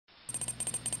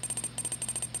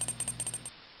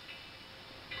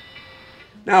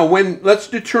Now, let's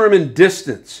determine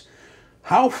distance.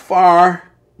 How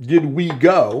far did we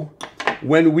go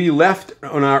when we left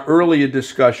on our earlier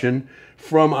discussion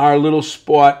from our little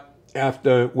spot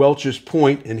after Welch's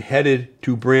Point and headed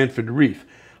to Brantford Reef?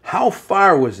 How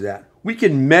far was that? We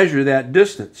can measure that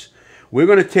distance. We're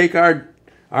going to take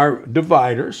our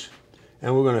dividers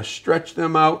and we're going to stretch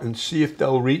them out and see if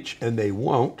they'll reach, and they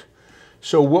won't.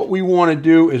 So what we want to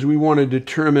do is we want to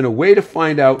determine a way to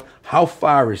find out how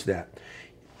far is that.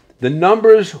 The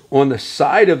numbers on the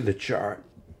side of the chart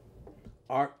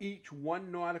are each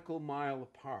 1 nautical mile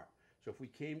apart. So if we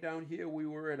came down here, we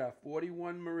were at our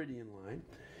 41 meridian line,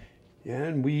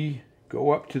 and we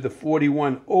go up to the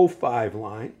 4105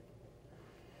 line,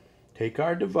 take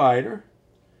our divider,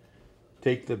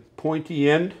 take the pointy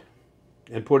end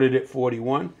and put it at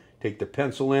 41, take the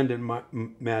pencil end and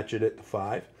match it at the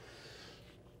 5,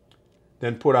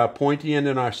 then put our pointy end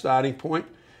in our starting point,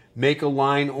 make a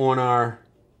line on our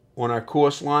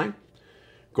course line,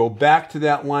 go back to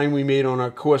that line we made on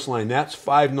our course line. That's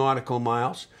 5 nautical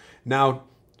miles. Now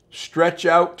stretch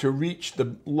out to reach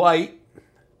the light,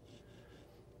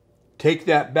 take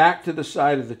that back to the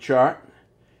side of the chart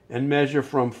and measure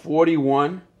from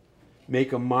 41,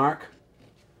 make a mark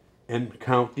and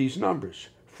count these numbers.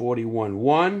 41,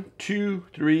 1, 2,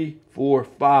 3, 4,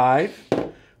 5,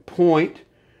 point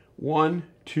 1,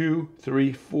 2,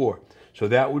 3, 4. So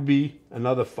that would be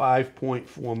another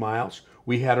 5.4 miles.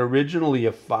 We had originally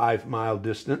a 5-mile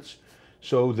distance.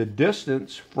 So the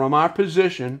distance from our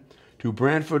position to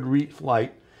Brantford Reef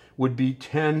Light would be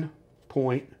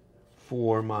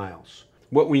 10.4 miles.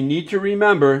 What we need to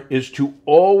remember is to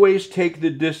always take the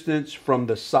distance from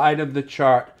the side of the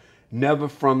chart, never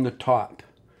from the top.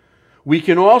 We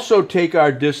can also take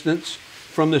our distance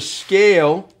from the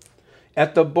scale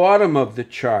at the bottom of the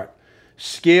chart.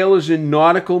 Scale is in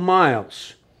nautical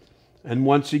miles. And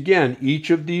once again, each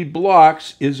of these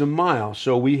blocks is a mile.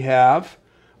 So we have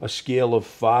a scale of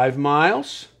 5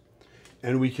 miles,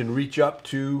 and we can reach up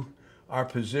to our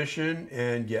position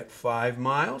and get 5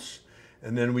 miles.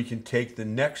 And then we can take the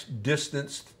next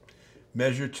distance,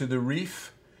 measure to the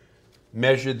reef,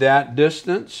 measure that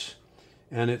distance,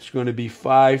 and it's going to be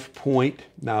 5 point.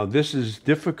 Now this is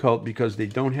difficult because they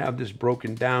don't have this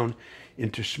broken down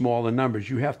into smaller numbers.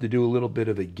 You have to do a little bit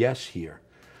of a guess here.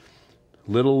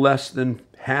 Little less than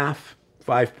half,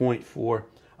 5.4.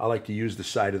 I like to use the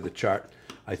side of the chart.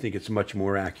 I think it's much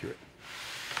more accurate.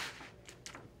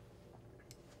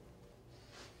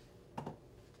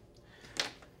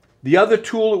 The other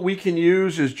tool that we can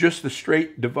use is just the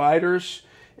straight dividers,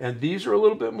 and these are a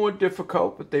little bit more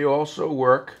difficult, but they also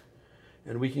work.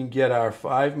 And we can get our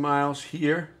 5 miles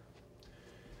here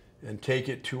and take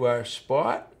it to our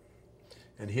spot.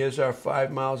 And here's our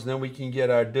 5 miles, and then we can get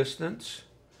our distance.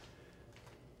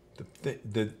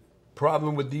 The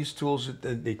problem with these tools is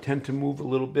that they tend to move a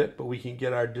little bit, but we can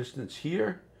get our distance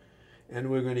here, and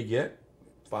we're going to get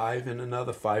 5 and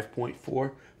another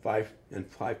 5.4. 5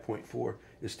 and 5.4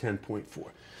 is 10.4.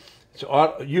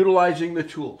 So utilizing the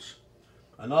tools.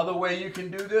 Another way you can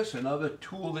do this, another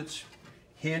tool that's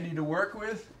handy to work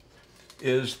with,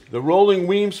 is the rolling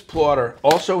Weems plotter.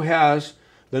 Also has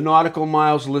the nautical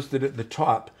miles listed at the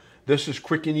top. This is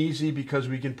quick and easy because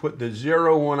we can put the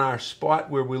 0 on our spot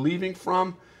where we're leaving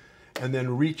from and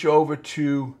then reach over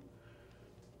to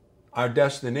our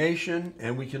destination,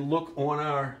 and we can look on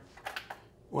our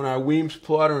Weems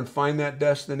plotter and find that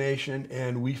destination,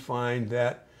 and we find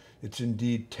that it's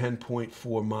indeed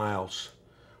 10.4 miles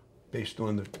based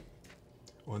on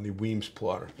the Weems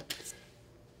plotter.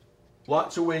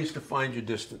 Lots of ways to find your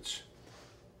distance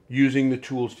using the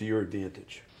tools to your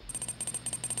advantage.